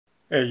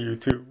Hey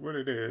YouTube, what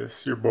it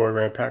is? Your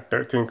boy Pack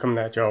 13 coming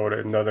at y'all with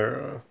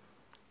another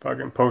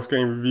fucking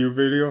post-game review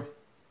video.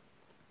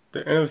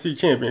 The NFC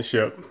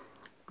Championship,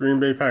 Green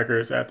Bay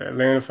Packers at the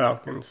Atlanta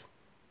Falcons.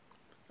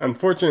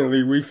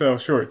 Unfortunately, we fell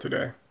short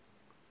today.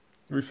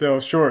 We fell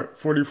short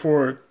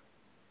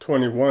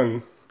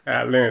 44-21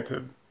 at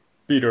Atlanta.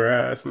 Beat our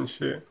ass and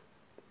shit.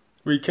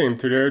 We came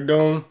to their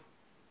dome.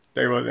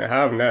 They wasn't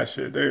having that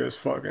shit. They was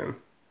fucking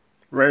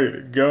ready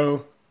to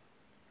go.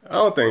 I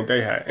don't think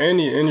they had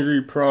any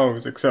injury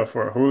problems except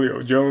for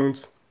Julio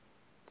Jones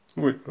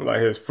with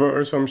like his foot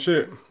or some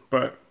shit,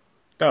 but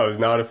that was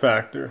not a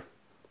factor.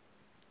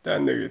 That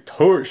nigga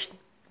torched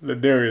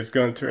Ladarius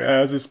Gunter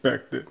as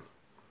expected.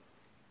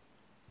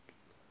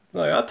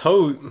 Like I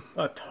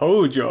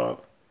told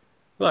y'all.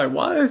 Like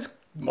why is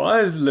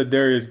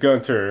Ladarius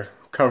Gunter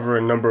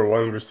covering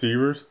 #1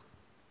 receivers?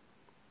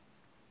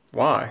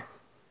 Why?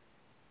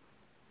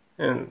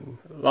 And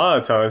a lot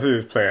of times he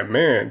was playing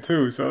man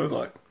too, so it's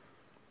like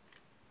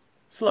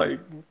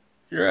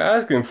you're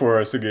asking for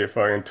us to get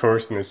fucking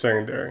torched in the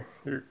secondary.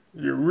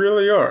 You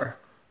really are.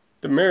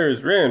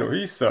 Demarius Randall,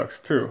 he sucks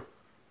too.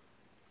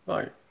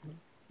 Like,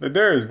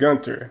 Ladarius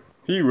Gunter,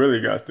 he really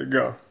got to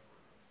go.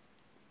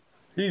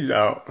 He's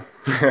out.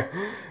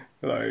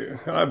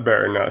 Like, I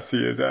better not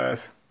see his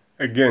ass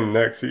again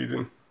next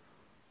season.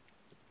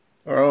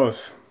 Or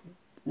else,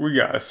 we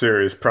got a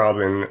serious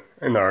problem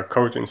in our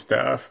coaching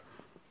staff.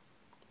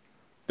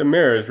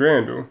 Demarius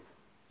Randall,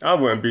 I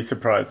wouldn't be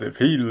surprised if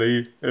he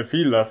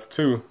left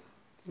too.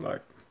 Like,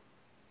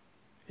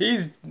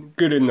 he's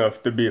good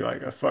enough to be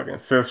like a fucking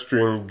 5th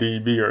string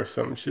DB or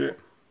some shit.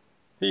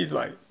 He's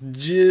like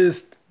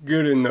just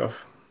good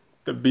enough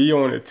to be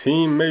on a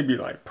team, maybe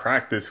like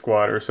practice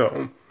squad or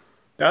something.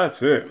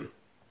 That's it.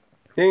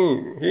 He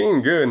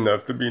ain't good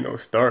enough to be no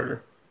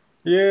starter.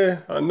 Yeah,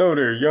 I know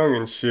they're young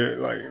and shit,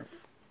 like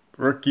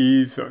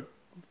rookies,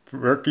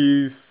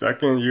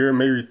 2nd year,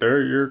 maybe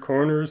 3rd year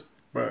corners,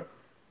 but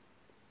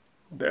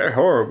they're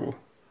horrible.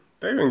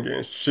 They've been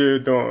getting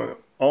shit on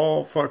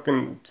all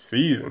fucking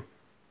season.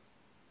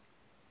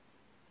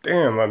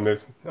 Damn, I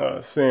miss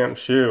Sam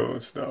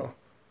Shields, though.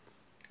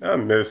 I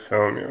miss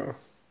him, yo.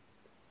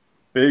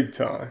 Big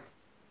time.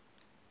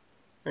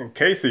 And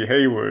Casey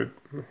Hayward,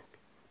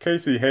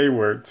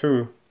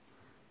 too.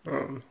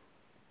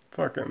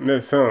 Fucking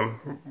miss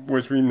him,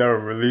 which we never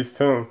released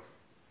him.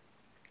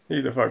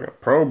 He's a fucking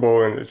Pro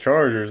Bowl in the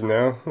Chargers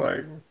now.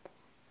 Like,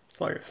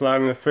 it's like a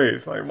slap in the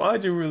face. Like,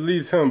 why'd you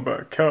release him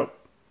but kept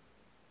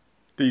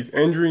these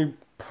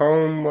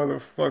injury-prone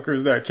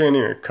motherfuckers that can't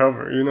even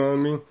cover, you know what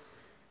I mean?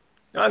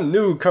 I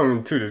knew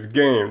coming to this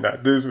game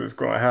that this was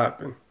going to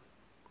happen.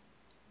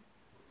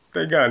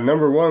 They got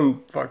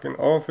 #1 fucking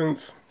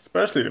offense,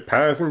 especially the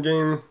passing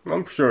game.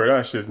 I'm sure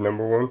that shit's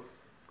 #1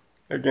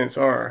 against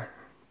our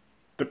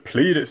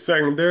depleted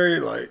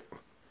secondary. Like,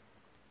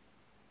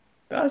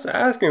 that's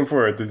asking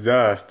for a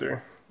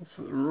disaster. It's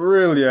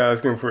really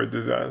asking for a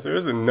disaster.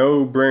 It's a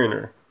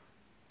no-brainer.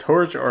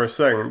 Torch our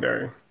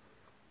secondary.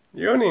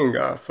 You don't even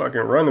got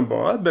fucking run the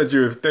ball. I bet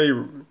you if they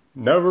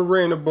never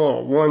ran the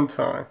ball one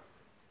time,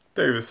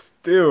 they would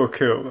still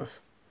kill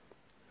us.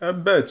 I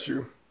bet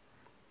you.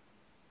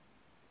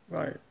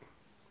 Like,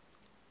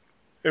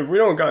 if we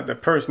don't got the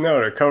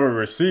personnel to cover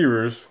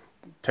receivers,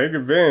 take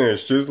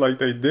advantage just like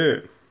they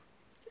did.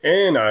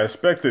 And I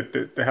expected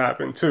it to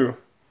happen too.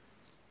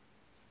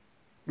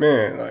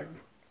 Man, like,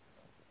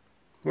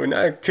 when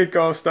that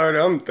kickoff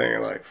started, I'm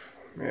thinking like,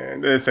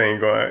 man, this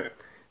ain't gonna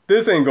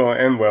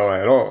end well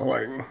at all.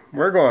 Like,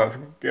 we're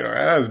gonna get our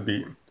ass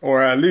beat,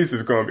 or at least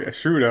it's gonna be a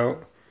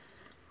shootout.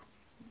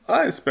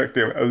 I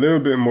expected a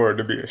little bit more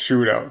to be a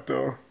shootout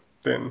though,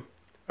 than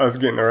us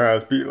getting our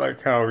ass beat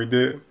like how we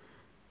did.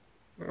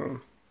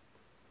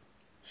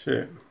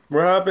 Shit,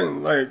 what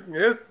happened? Like,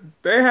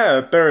 they had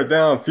a 3rd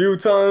down a few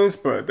times,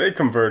 but they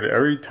converted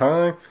every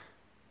time.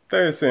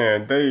 They're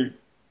saying they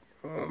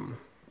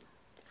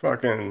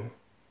fucking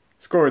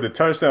scored the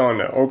touchdown on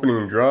the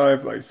opening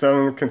drive like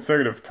 7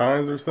 consecutive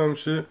times or some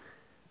shit.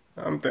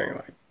 I'm thinking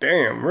like,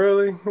 damn,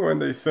 really? When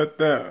they set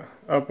that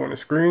up on the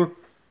screen?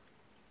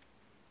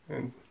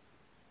 And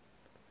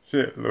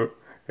shit, look,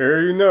 here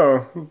you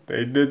know,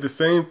 they did the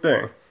same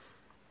thing.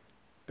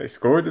 They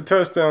scored the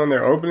touchdown on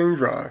their opening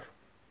drive.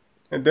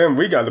 And then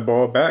we got the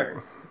ball back.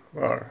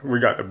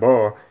 We got the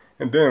ball.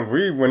 And then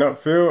we went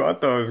upfield. I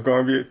thought it was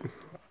going to be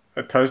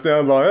a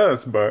touchdown by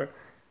us, but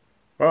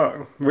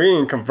well, we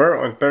didn't convert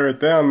on 3rd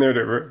down near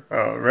the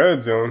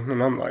red zone,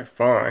 and I'm like,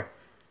 fine,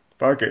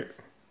 fuck it,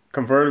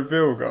 convert a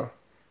field goal.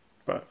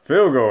 But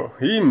field goal,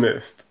 he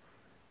missed,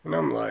 and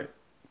I'm like,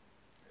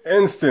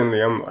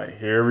 instantly, I'm like,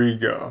 here we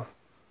go.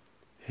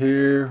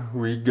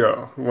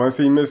 Once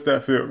he missed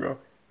that field goal,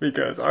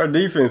 because our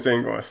defense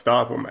ain't gonna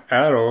stop him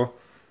at all,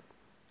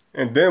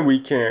 and then we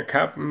can't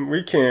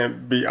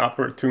be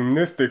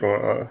opportunistic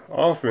on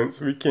offense.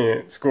 We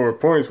can't score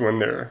points when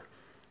they're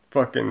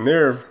fucking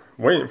there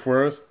waiting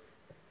for us.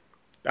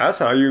 That's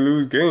how you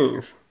lose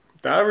games.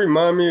 That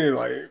remind me of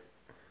like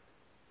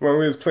when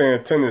we was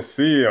playing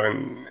Tennessee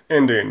and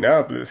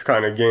Indianapolis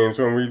kind of games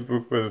when we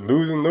was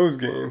losing those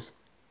games.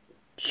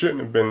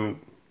 shouldn't have been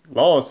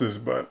losses,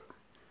 but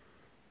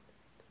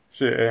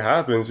shit, it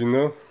happens, you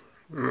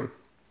know.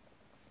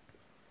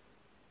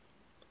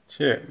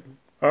 Shit,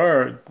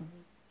 our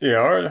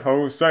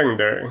whole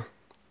secondary,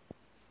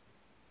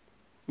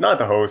 not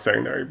the whole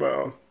secondary,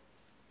 but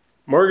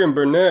Morgan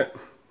Burnett,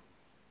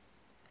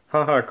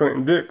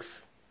 Clinton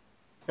Dix,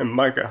 and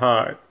Micah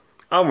Hyde.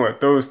 I want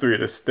those three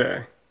to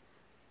stay.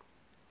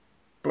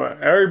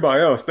 But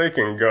everybody else, they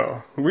can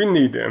go. We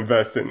need to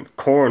invest in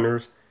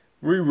corners.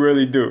 We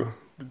really do.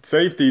 The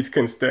safeties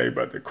can stay,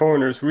 but the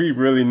corners, we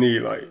really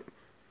need like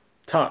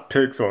top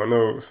picks on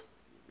those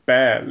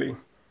badly.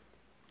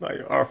 Like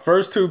our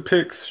first 2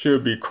 picks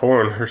should be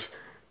corners.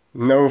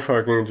 No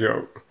fucking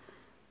joke.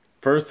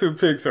 First 2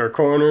 picks are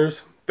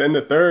corners. Then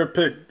the 3rd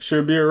pick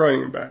should be a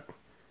running back.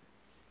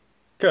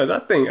 Cause I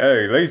think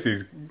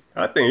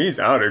he's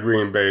out of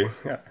Green Bay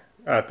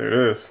after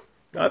this.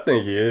 I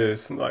think he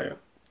is. Like,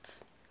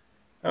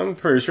 I'm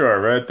pretty sure I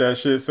read that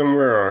shit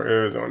somewhere, or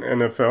it was on the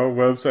NFL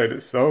website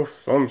itself,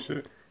 some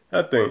shit.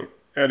 I think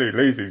Eddie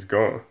Lacy's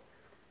gone.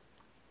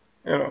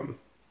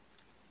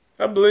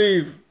 I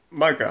believe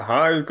Micah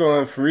Hyde is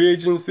going free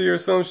agency or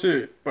some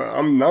shit, but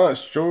I'm not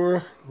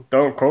sure.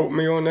 Don't quote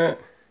me on that.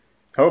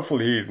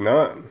 Hopefully he's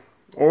not.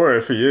 Or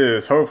if he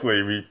is,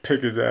 hopefully we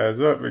pick his ass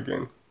up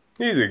again.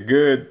 He's a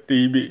good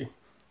DB.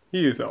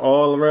 He is an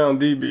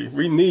all-around DB.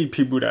 We need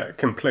people that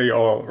can play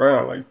all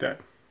around like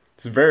that.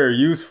 It's very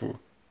useful.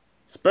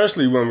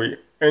 Especially when we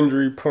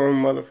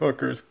injury-prone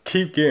motherfuckers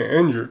keep getting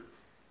injured.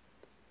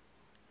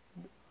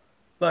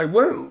 Like,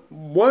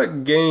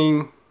 what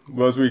game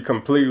was we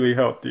completely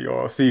healthy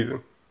all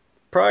season?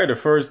 Probably the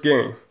first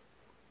game.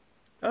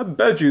 I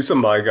bet you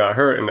somebody got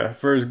hurt in that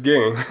first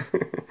game.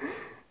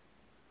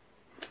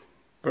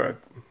 But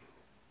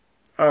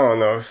I don't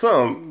know,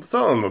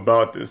 something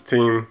about this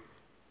team.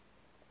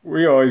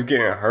 We always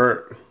getting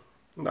hurt.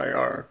 Like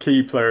our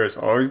key players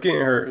always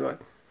getting hurt. Like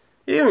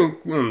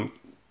even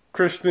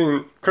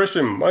Christian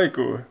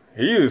Michael,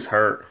 he was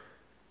hurt.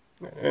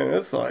 And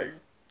it's like,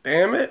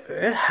 damn it,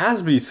 it has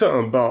to be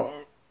something about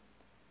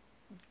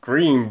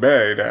Green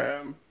Bay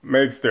that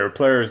makes their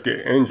players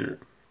get injured.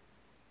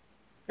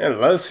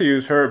 Unless he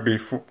was hurt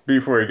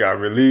before he got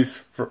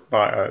released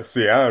by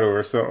Seattle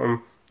or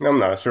something. I'm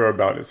not sure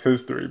about his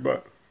history,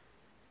 but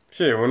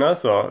shit, when I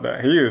saw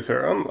that he was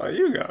hurt, I'm like,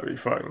 you gotta be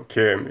fucking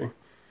kidding me.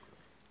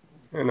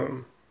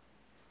 And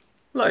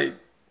like,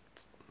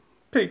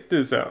 pick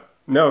this out.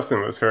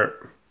 Nelson was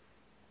hurt.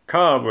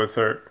 Cobb was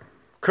hurt.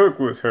 Cook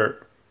was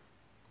hurt.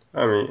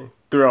 I mean,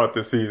 throughout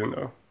the season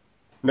though.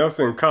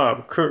 Nelson,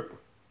 Cobb,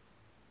 Cook,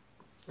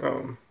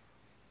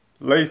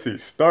 Lacy,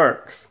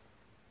 Starks.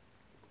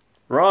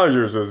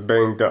 Rogers was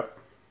banged up.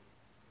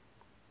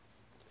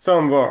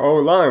 Some of our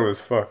O-line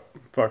was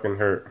fucking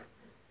hurt.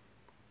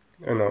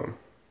 And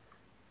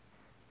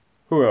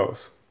who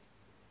else?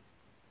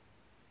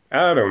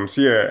 Adams,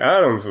 yeah,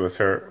 Adams was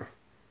hurt.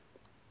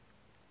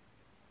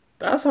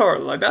 That's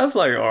hard. Like that's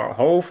like our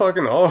whole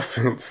fucking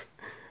offense.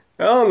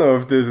 I don't know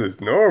if this is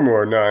normal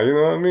or not. You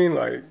know what I mean?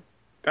 Like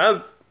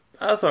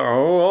that's our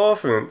whole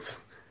offense,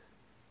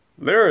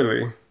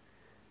 literally.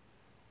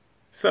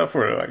 Except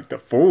for like the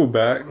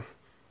fullback.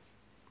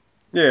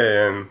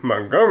 Yeah, and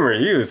Montgomery,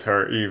 he was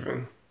hurt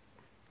even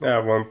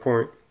at one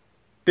point.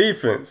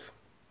 Defense.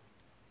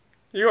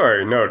 You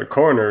already know the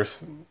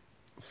corners.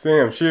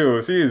 Sam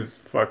Shields, he's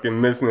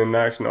fucking missing in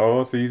action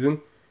all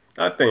season.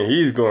 I think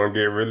he's going to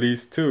get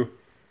released too.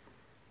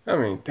 I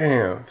mean,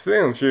 damn,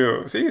 Sam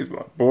Shields, he's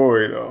my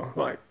boy though.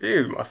 Like,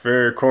 he's my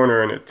favorite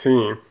corner in the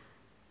team.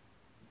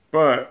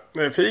 But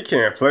if he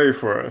can't play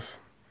for us,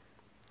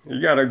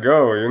 you gotta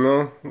go, you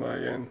know?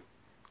 Like, and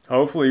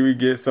hopefully we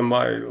get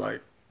somebody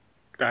like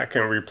that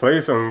can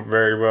replace him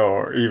very well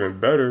or even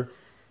better.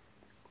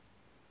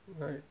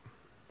 Like,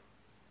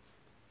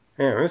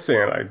 damn, it's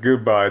saying like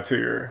goodbye to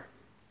your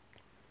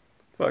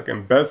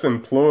fucking best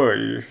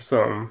employee or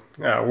something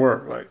at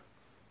work. Like,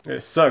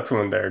 it sucks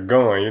when they're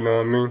going, you know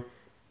what I mean?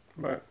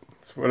 But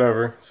it's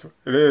whatever.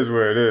 It is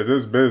what it is.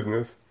 It's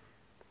business.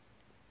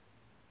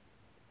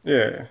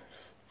 Yeah.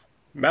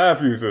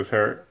 Matthews was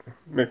hurt.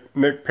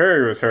 Nick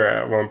Perry was hurt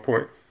at one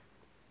point.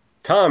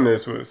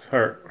 Thomas was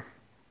hurt.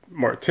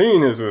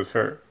 Martinez was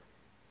hurt.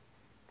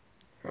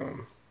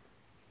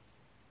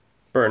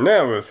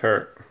 Burnett was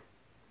hurt.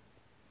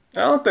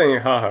 I don't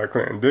think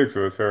Clinton Dix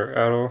was hurt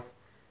at all.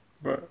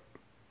 But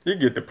you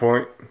get the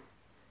point.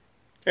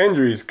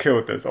 Injuries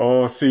killed us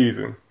all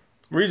season.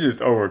 We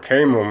just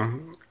overcame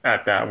them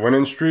at that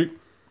winning streak.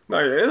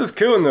 Like, it was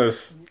killing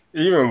us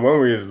even when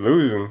we was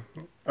losing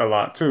a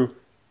lot too.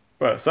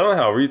 But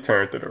somehow we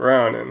turned it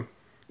around, and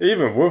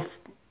even with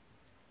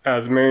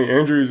as many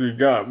injuries we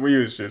got, we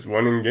was just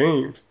winning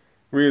games.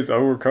 We was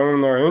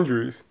overcoming our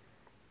injuries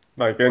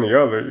like any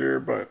other year,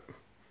 but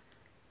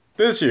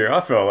this year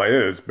I felt like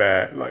it was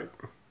bad. Like,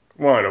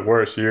 one of the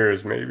worst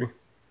years maybe.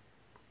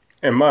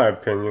 In my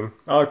opinion.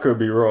 I could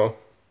be wrong.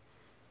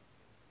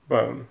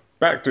 But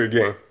back to the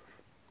game.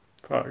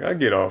 Fuck, I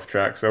get off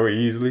track so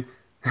easily.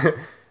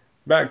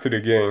 Back to the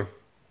game.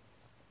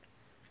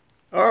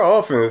 Our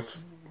offense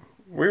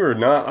we were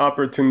not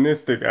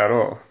opportunistic at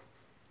all.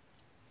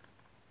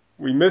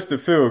 We missed the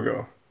field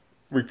goal.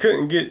 We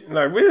couldn't get,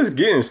 like, we was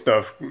getting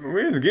stuff.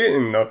 We was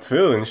getting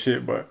upfield and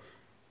shit, but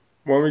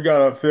when we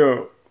got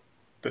upfield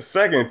the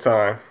second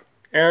time,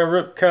 Aaron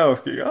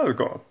Ripkowski, I was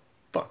gonna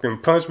fucking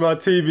punch my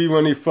TV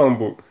when he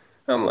fumbled.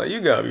 I'm like, you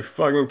gotta be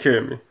fucking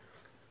kidding me.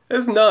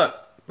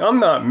 I'm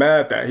not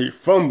mad that he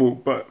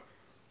fumbled, but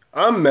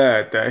I'm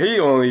mad that he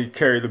only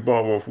carried the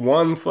ball with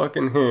one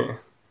fucking hand.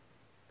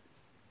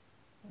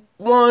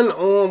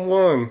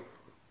 One-on-one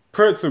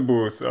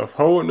principles of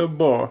holding the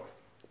ball,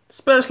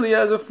 especially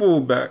as a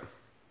fullback.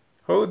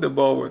 Hold the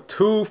ball with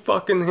two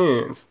fucking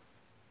hands.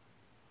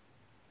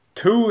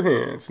 Two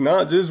hands,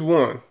 not just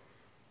one.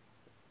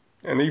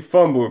 And he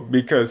fumbled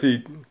because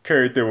he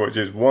carried it with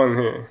just one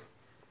hand.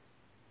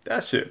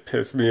 That shit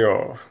pissed me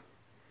off.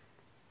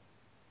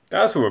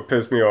 That's what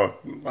pissed me off,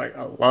 like,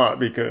 a lot,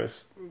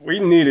 because we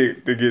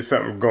needed to get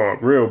something going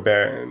real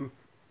bad, and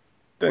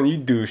then you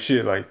do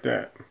shit like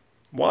that.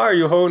 Why are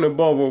you holding the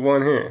ball with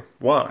one hand?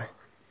 Why?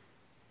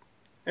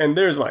 And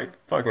there's like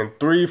fucking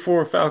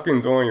 3-4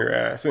 Falcons on your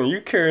ass, and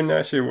you carrying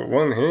that shit with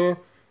one hand?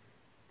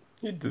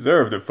 You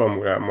deserve to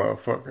fumble that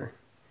motherfucker.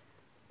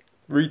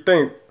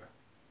 Rethink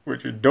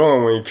what you're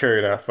doing when you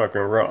carry that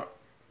fucking rock.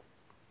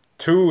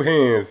 Two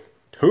hands.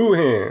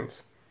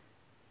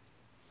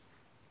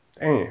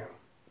 Damn.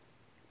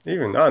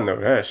 Even I know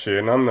that shit,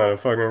 and I'm not a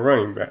fucking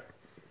running back.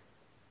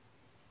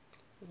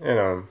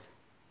 And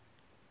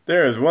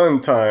there was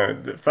one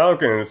time the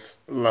Falcons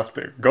left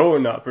a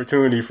golden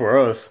opportunity for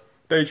us.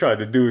 They tried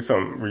to do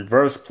some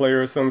reverse play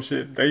or some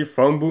shit. They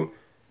fumbled.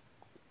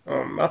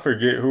 I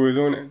forget who was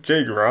on it.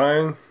 Jake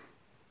Ryan.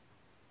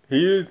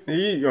 He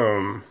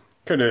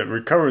could have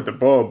recovered the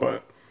ball,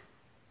 but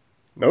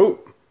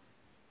nope.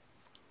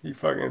 He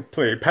fucking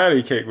played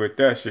patty cake with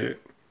that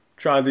shit.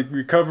 Tried to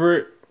recover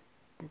it.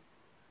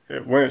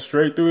 It went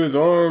straight through his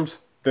arms.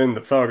 Then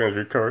the Falcons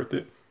recovered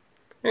it.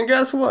 And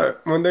guess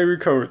what? When they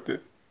recovered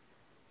it,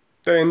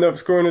 they ended up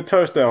scoring a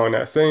touchdown on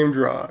that same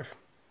drive.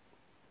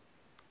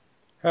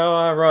 How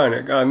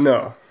ironic, I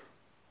know.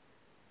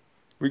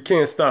 We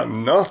can't stop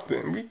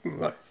nothing.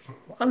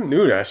 I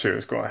knew that shit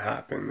was gonna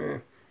happen,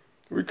 man.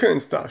 We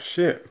couldn't stop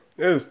shit.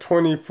 It was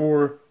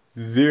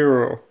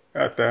 24-0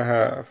 at the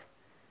half.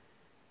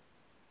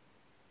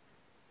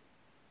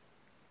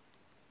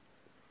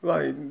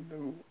 Like,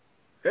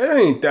 it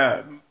ain't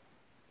that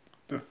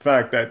the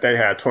fact that they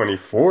had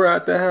 24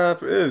 at the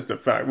half. It is the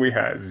fact we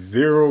had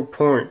 0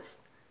 points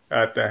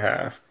at the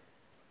half.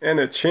 In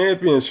a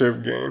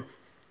championship game.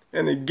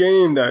 In a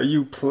game that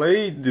you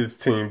played this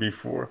team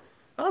before.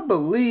 I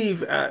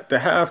believe at the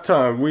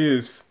halftime we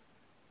was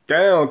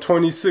down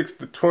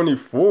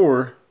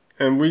 26-24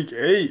 in week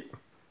 8.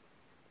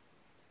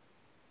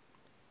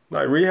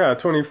 Like, we had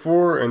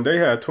 24 and they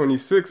had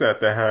 26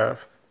 at the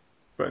half.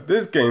 But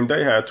this game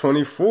they had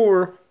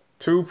 24,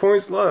 2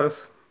 points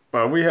less,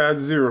 but we had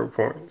 0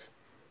 points.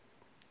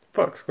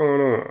 Fuck's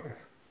going on?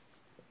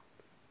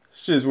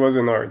 This just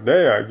wasn't our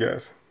day, I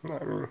guess.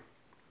 I mean,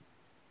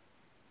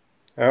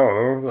 I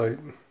don't know, like,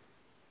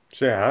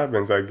 shit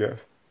happens, I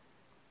guess.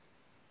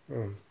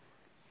 Damn,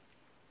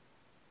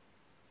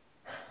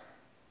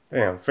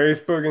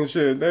 Facebook and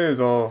shit, they was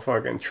all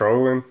fucking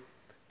trolling.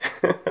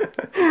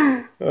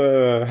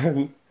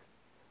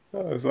 I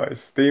was like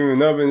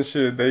steaming up and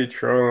shit, they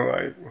trolling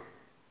like,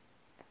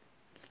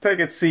 let's take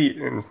a seat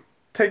and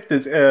take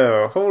this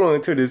L, hold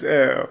on to this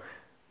L.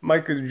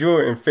 Michael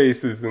Jordan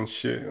faces and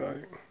shit,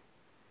 like,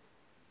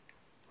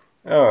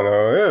 I don't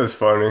know, it was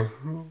funny,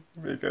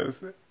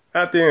 because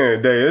at the end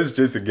of the day, it's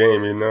just a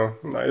game, you know,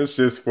 like, it's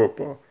just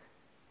football.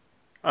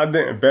 I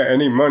didn't bet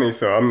any money,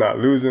 so I'm not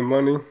losing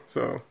money,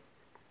 so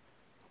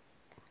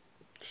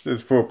it's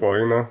just football,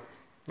 you know.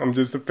 I'm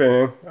just a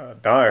fan, a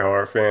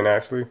die-hard fan,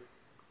 actually,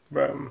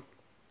 but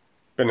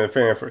been a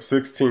fan for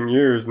 16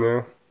 years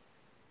now,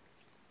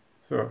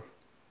 so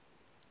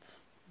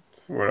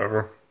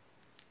whatever.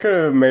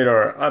 Could have made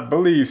our, I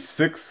believe,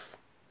 6th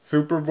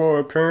Super Bowl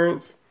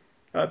appearance.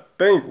 I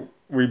think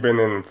we've been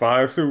in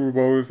 5 Super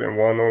Bowls and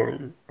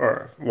won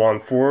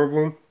 4 of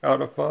them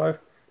out of 5.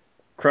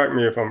 Correct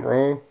me if I'm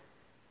wrong.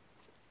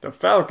 The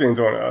Falcons,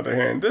 on the other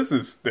hand, this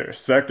is their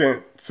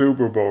 2nd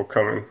Super Bowl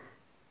coming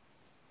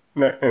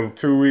in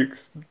 2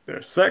 weeks. Their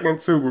 2nd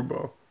Super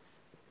Bowl.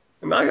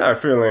 And I got a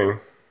feeling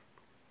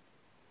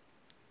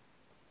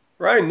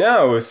right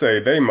now I would say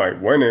they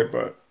might win it,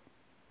 but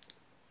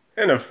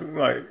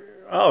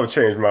I'll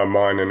change my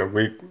mind in a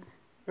week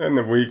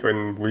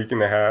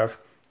and a half.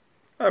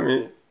 I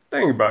mean,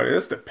 think about it,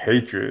 it's the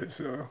Patriots,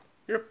 so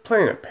you're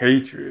playing the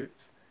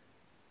Patriots.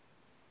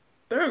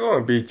 They're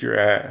gonna beat your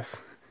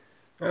ass.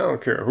 I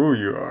don't care who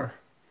you are.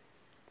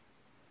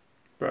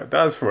 But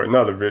that's for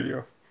another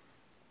video.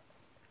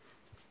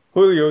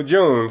 Julio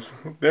Jones,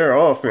 their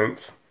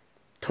offense,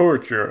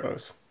 torture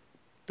us.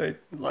 They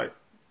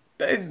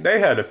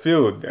had a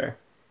field day.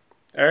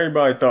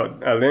 Everybody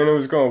thought Atlanta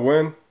was gonna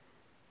win.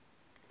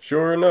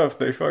 Sure enough,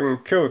 they fucking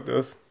killed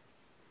us.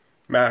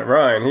 Matt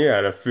Ryan, he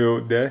had a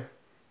field day.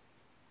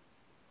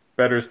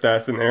 Better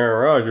stats than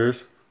Aaron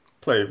Rodgers.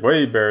 played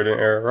way better than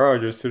Aaron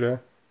Rodgers today.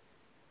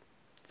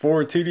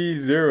 4 TDs,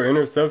 0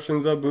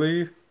 interceptions, I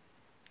believe.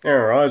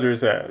 Aaron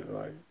Rodgers had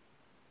like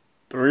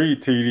 3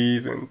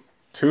 TDs and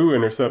 2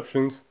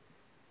 interceptions,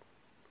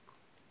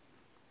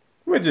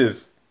 which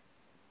is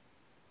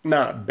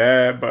not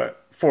bad,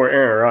 but for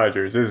Aaron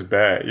Rodgers, it's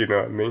bad, you know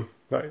what I mean?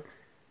 Like,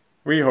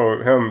 we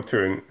hold him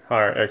to a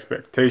higher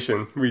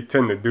expectation. We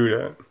tend to do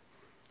that.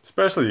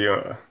 Especially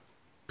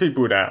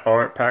people that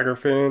aren't Packer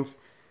fans.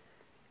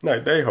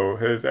 Like, they hold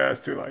his ass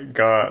to, like,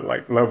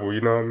 God-like level,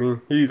 you know what I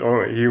mean? He's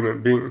only a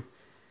human being.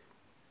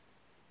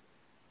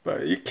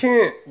 But you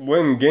can't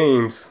win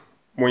games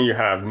when you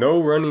have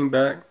no running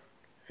back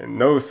and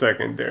no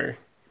secondary.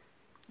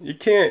 You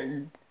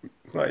can't,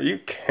 like, you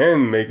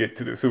can make it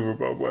to the Super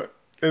Bowl, but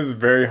it's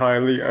very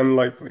highly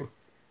unlikely.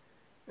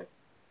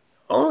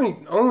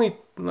 Only,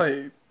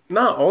 like,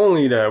 not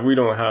only that we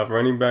don't have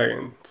running back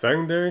and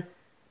secondary,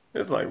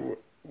 it's like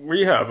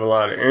we have a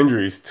lot of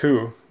injuries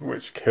too,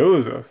 which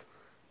kills us.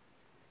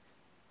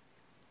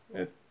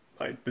 It,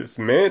 like,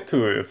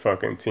 dismantle a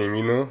fucking team,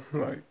 you know?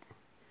 Like,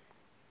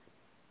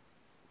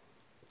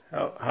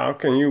 how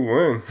can you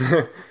win?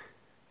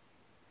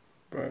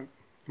 But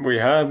we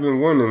have been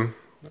winning,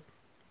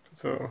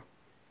 so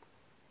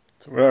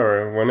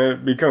whatever. When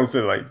it becomes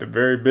to like the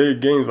very big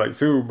games like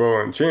Super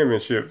Bowl and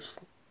championships,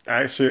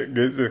 that shit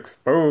gets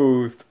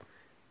exposed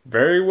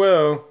very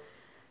well,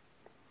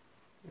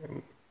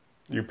 and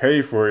you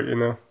pay for it, you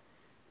know.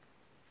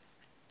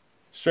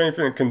 Strength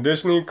and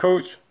conditioning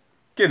coach,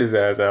 get his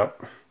ass out.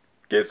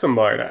 Get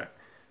somebody that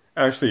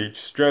actually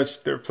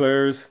stretch their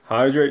players,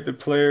 hydrate the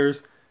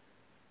players,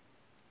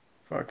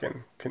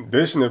 fucking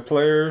condition the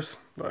players.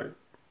 Like,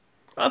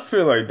 I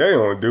feel like they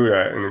don't do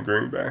that in the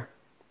Green Bay.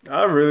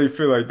 I really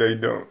feel like they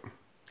don't.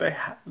 They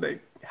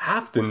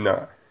have to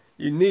not.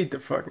 You need to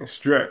fucking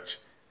stretch.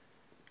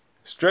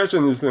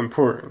 Stretching is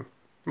important.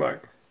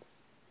 Like,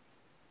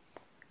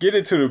 get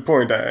it to the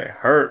point that it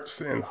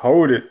hurts and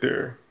hold it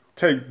there.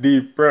 Take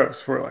deep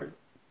breaths for like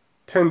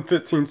 10,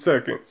 15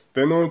 seconds.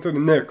 Then on to the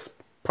next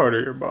part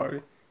of your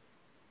body.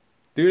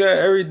 Do that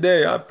every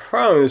day. I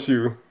promise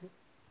you,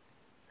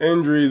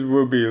 injuries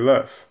will be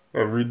less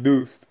and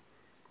reduced.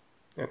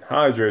 And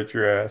hydrate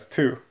your ass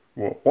too.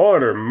 Well,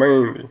 water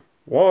mainly.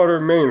 Water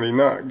mainly,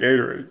 not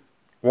Gatorade.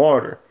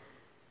 Water.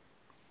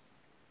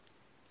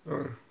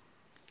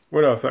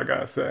 What else I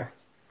gotta say?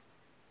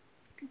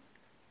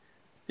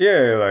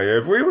 Yeah, like,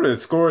 if we would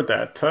have scored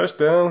that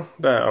touchdown,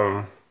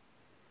 that,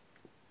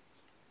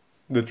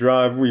 the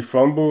drive we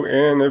fumbled,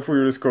 and if we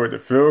would have scored the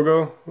field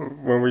goal,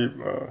 when we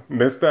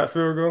missed that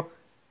field goal,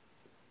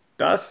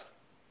 that's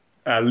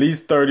at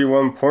least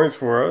 31 points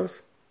for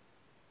us.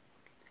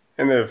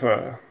 And if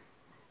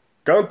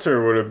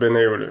Gunter would have been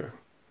able to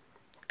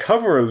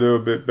cover a little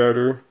bit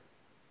better,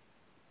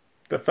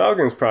 the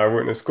Falcons probably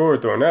wouldn't have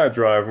scored on that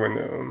drive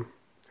when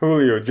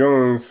Julio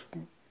Jones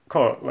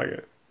caught like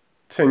a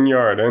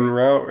 10-yard end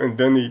route, and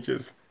then he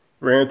just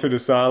ran to the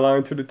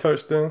sideline to the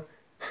touchdown.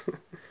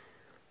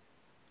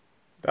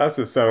 That's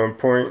a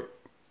 7-point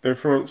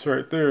difference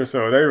right there.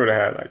 So they would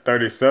have had like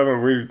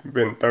 37, we'd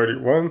been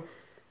 31.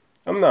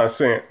 I'm not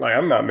saying, like,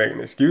 I'm not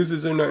making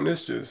excuses or nothing.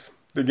 It's just,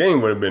 the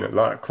game would have been a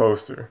lot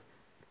closer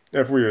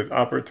if we was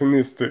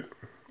opportunistic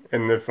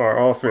and if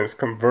our offense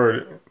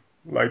converted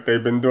like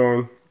they've been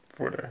doing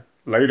for the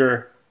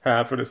later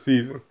half of the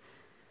season.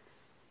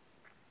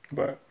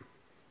 But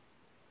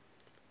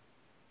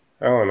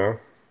I don't know.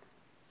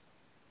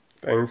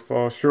 Things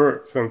fall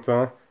short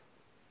sometimes.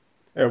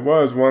 It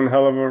was one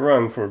hell of a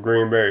run for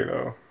Green Bay,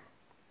 though.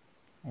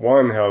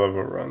 One hell of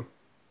a run.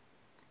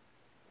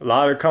 A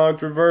lot of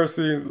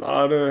controversy, a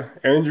lot of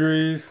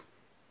injuries.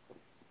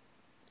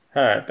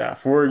 Had that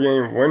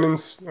 4-game winning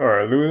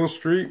or losing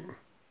streak.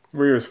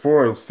 We was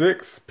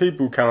 4-6.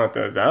 People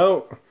counted us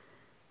out,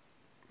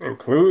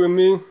 including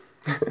me.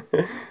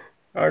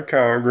 I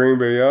counted Green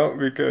Bay out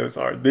because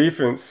our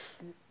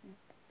defense,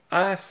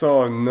 I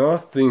saw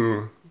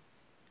nothing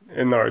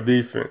in our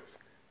defense.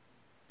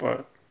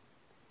 But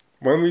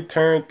when we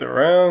turned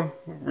around,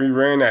 we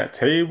ran that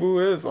table.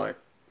 It was like,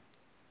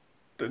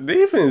 the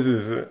defense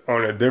is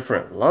on a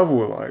different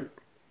level. Like,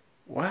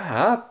 what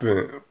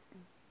happened?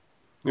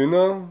 You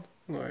know?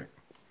 Like,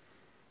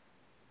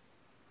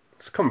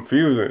 it's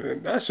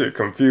confusing. That shit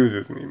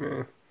confuses me,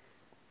 man.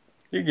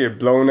 You get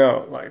blown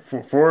out like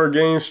for 4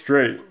 games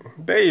straight.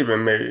 They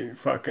even made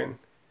fucking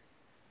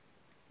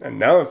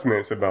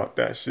announcements about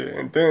that shit.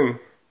 And then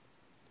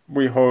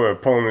we hold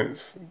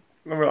opponents,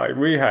 like,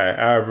 we had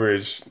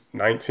averaged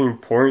 19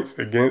 points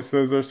against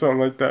us or something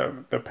like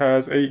that the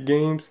past 8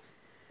 games.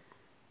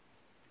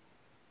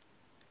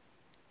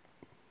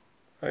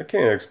 I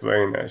can't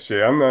explain that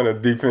shit. I'm not a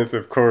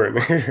defensive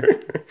coordinator.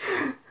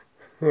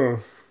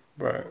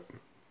 But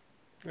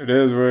it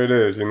is what it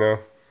is, you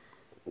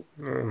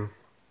know.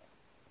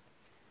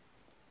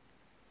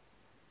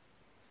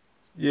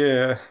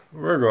 Yeah,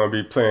 we're going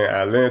to be playing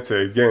Atlanta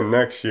again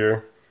next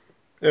year.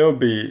 It'll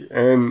be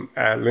in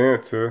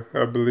Atlanta,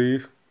 I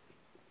believe.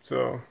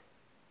 So,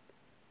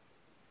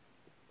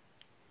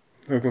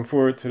 looking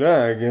forward to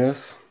that, I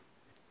guess.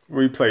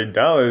 we play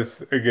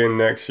Dallas again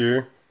next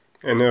year,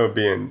 and it'll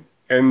be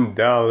in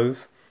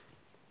Dallas.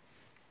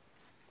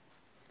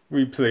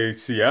 We play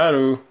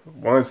Seattle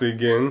once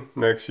again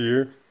next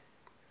year,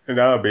 and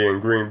that'll be in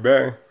Green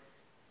Bay.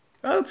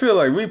 I feel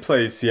like we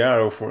played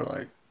Seattle for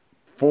like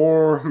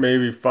 4,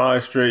 maybe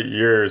 5 straight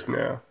years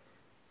now.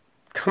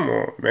 Come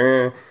on,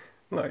 man.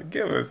 Like,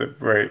 give us a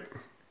break.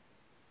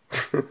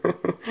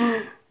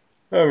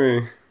 I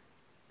mean,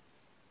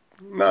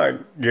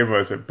 not give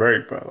us a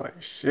break, but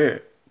like,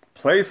 shit.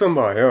 Play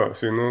somebody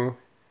else, you know?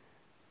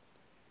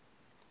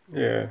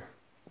 Yeah.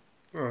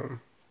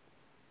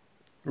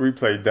 We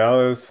played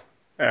Dallas,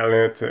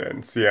 Atlanta,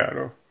 and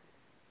Seattle.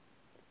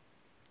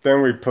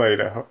 Then we played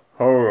the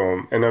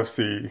whole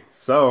NFC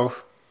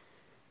South.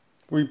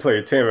 We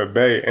played Tampa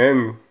Bay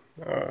and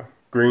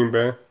Green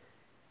Bay.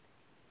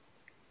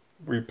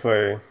 We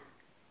play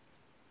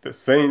the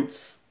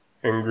Saints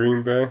in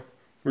Green Bay.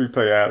 We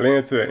play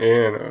Atlanta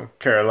and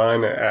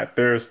Carolina at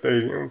their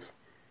stadiums.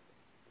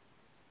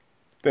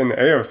 Then the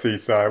AFC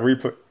side, we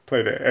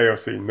play the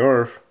AFC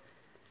North.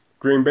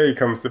 Green Bay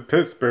comes to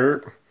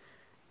Pittsburgh.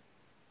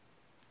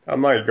 I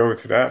might go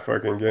to that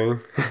fucking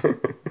game.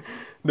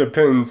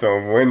 Depends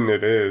on when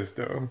it is,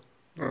 though.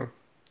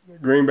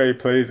 Green Bay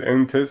plays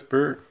in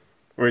Pittsburgh,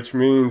 which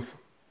means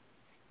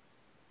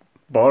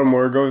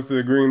Baltimore goes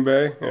to Green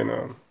Bay,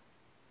 and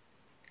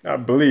I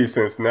believe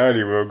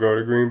Cincinnati will go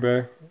to Green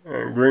Bay,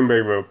 and Green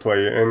Bay will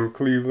play in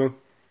Cleveland.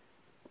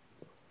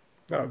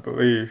 I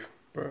believe,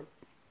 but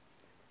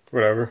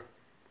whatever.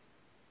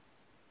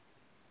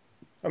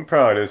 I'm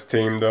proud of this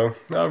team, though.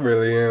 I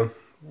really am.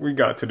 We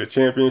got to the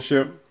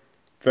championship,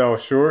 fell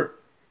short.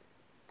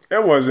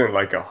 It wasn't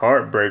like a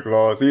heartbreak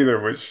loss either,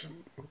 which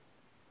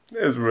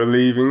is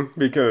relieving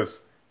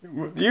because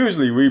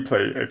usually we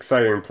play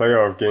exciting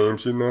playoff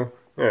games, you know,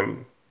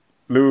 and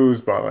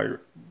lose by like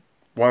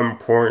 1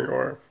 point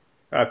or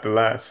at the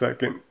last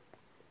second.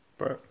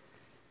 But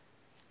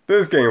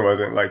this game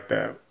wasn't like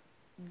that.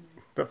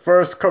 The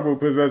first couple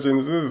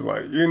possessions is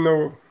like, you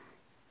know,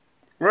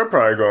 we're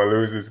probably going to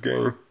lose this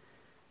game.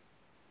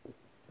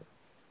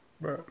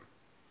 But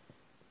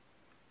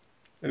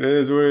it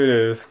is what it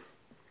is.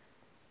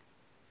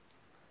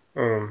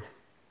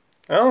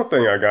 I don't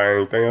think I got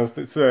anything else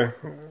to say.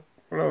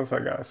 What else I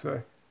gotta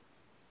say?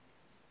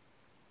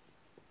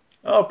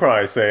 I'll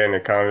probably say in the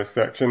comment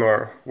section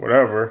or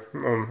whatever,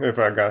 if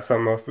I got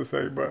something else to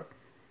say, but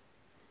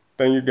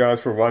thank you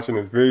guys for watching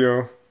this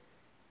video.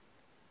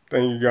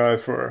 Thank you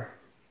guys for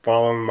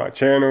following my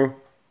channel.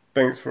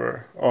 Thanks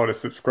for all the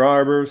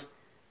subscribers.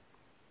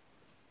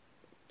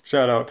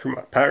 Shout out to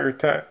my Packer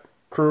Attack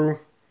crew.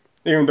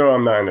 Even though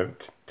I'm not in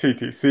the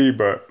TTC,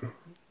 but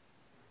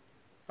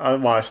I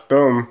watched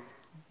them,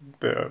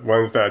 the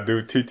ones that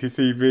do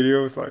TTC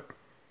videos, like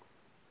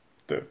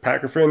the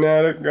Packer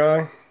Fanatic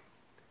guy,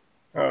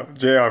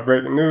 JR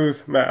Breaking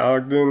News, Matt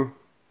Ogden,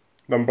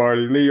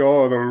 Lombardi Lee,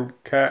 all of them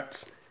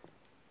cats.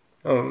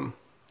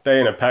 They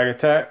in a Pack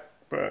Attack,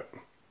 but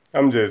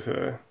I'm just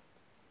a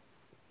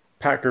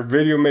Packer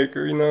video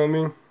maker, you know what I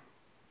mean?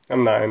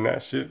 I'm not in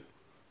that shit,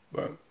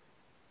 but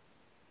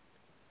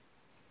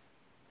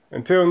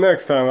until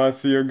next time, I'll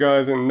see you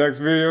guys in the next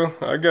video.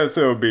 I guess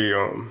it'll be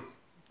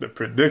the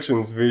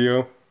predictions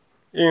video,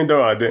 even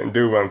though I didn't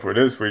do one for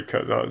this week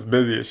because I was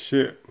busy as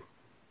shit.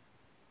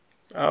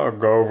 I'll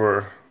go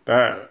over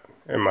that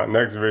in my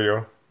next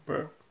video,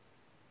 but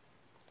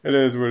it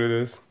is what it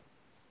is.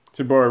 It's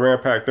your boy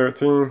Rampack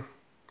 13.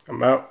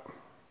 I'm out.